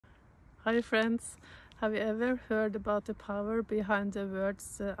Hi friends, have you ever heard about the power behind the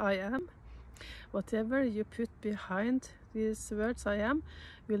words I am? Whatever you put behind these words I am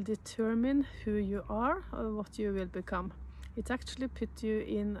will determine who you are or what you will become. It actually puts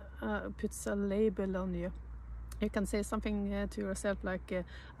a label on you. You can say something to yourself like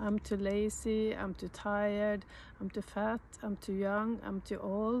I'm too lazy, I'm too tired, I'm too fat, I'm too young, I'm too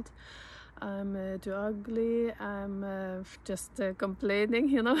old, I'm too ugly, I'm just complaining,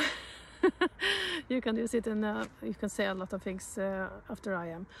 you know. You can use it in you can say a lot of things after I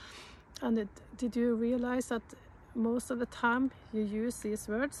am. And did you realize that most of the time you use these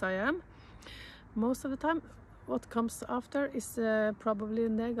words I am, most of the time what comes after is probably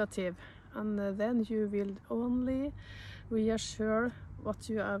negative, and then you will only reassure what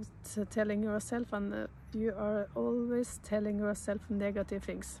you are telling yourself, and you are always telling yourself negative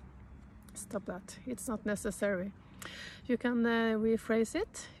things. Stop that, it's not necessary. You can rephrase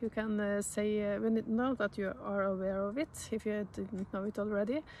it. You can say, now that you are aware of it, if you didn't know it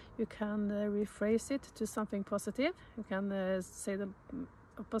already, you can rephrase it to something positive. You can say the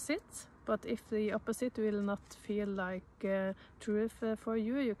opposite, but if the opposite will not feel like truth for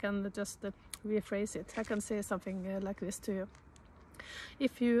you, you can just rephrase it. I can say something like this to you.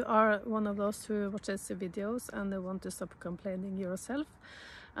 If you are one of those who watches the videos and want to stop complaining yourself,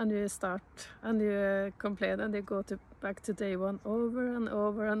 and you start and you complain and you go back to day one over and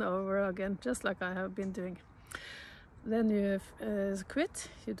over and over again, just like I have been doing, then you quit.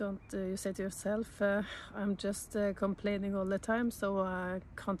 You say to yourself, I'm just complaining all the time, so I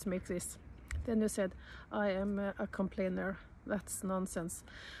can't make this. Then you said, I am a complainer. That's nonsense.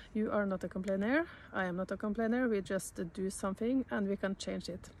 You are not a complainer, I am not a complainer. We just do something and we can change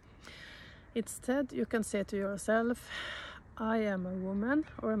it. Instead, you can say to yourself, I am a woman,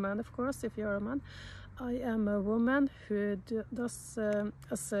 or a man of course if you're a man. I am a woman who does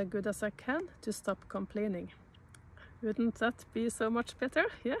as good as I can to stop complaining. Wouldn't that be so much better?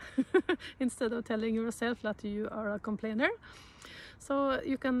 Yeah. Instead of telling yourself that you are a complainer. So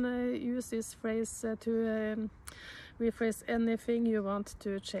you can use this phrase to rephrase anything you want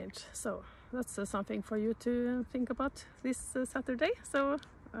to change. So that's something for you to think about this Saturday. So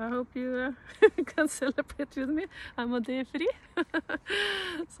I hope you can celebrate with me. I'm a day free.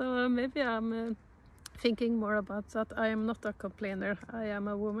 So maybe I'm thinking more about that. I am not a complainer. I am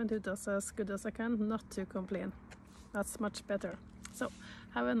a woman who does as good as I can not to complain. That's much better. So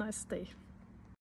have a nice day.